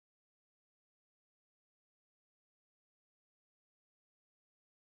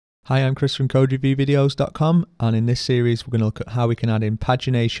Hi, I'm Chris from CodeReviewVideos.com, and in this series we're going to look at how we can add in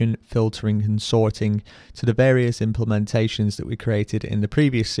pagination, filtering and sorting to the various implementations that we created in the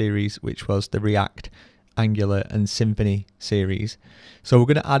previous series, which was the React, Angular and Symfony series. So we're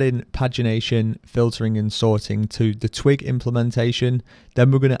going to add in pagination, filtering and sorting to the Twig implementation.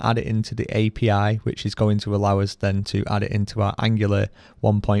 Then we're going to add it into the API, which is going to allow us then to add it into our Angular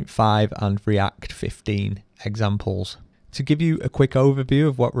 1.5 and React 15 examples. To give you a quick overview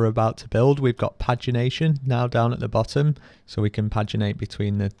of what we're about to build, we've got pagination now down at the bottom, so we can paginate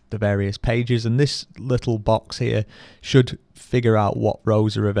between the various pages, and this little box here should figure out what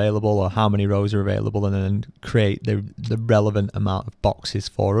rows are available or how many rows are available and then create the relevant amount of boxes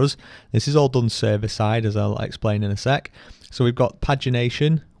for us. This is all done server side, as I'll explain in a sec. So we've got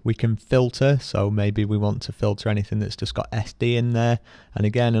pagination. We can filter, so maybe we want to filter anything that's just got SD in there, and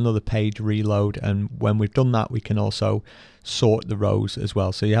again another page reload, and when we've done that we can also sort the rows as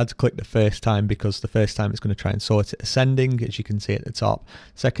well. So you had to click the first time because the first time it's going to try and sort it ascending, as you can see at the top.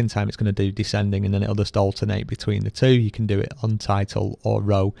 Second time it's going to do descending, and then it'll just alternate between the two. You can do it on title or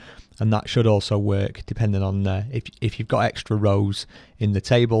row, and that should also work depending on if you've got extra rows in the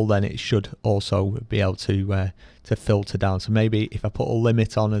table, then it should also be able to filter down. So maybe if I put a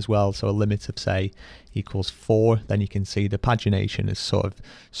limit on as well, so a limit of say equals 4, then you can see the pagination has sort of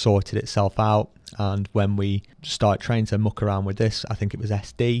sorted itself out. And when we start trying to muck around with this, I think it was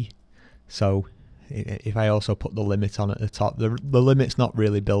SD, so if I also put the limit on at the top, the limit's not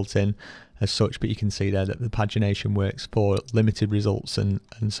really built in as such, but you can see there that the pagination works for limited results and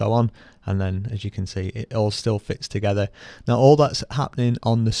so on. And then as you can see, it all still fits together. Now all that's happening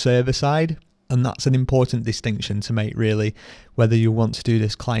on the server side, and that's an important distinction to make really. Whether you want to do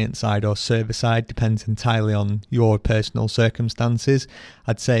this client side or server side depends entirely on your personal circumstances.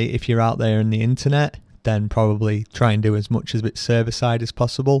 I'd say if you're out there in the internet, then probably try and do as much of it server side as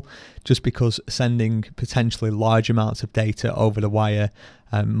possible, just because sending potentially large amounts of data over the wire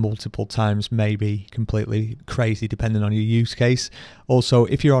multiple times may be completely crazy depending on your use case. Also,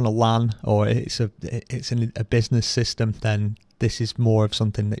 if you're on a LAN or it's in a business system, then this is more of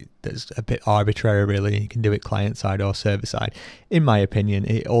something that's a bit arbitrary really. You can do it client side or server side. In my opinion,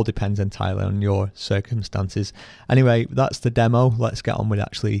 it all depends entirely on your circumstances. Anyway, that's the demo. Let's get on with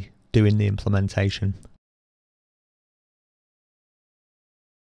actually doing the implementation.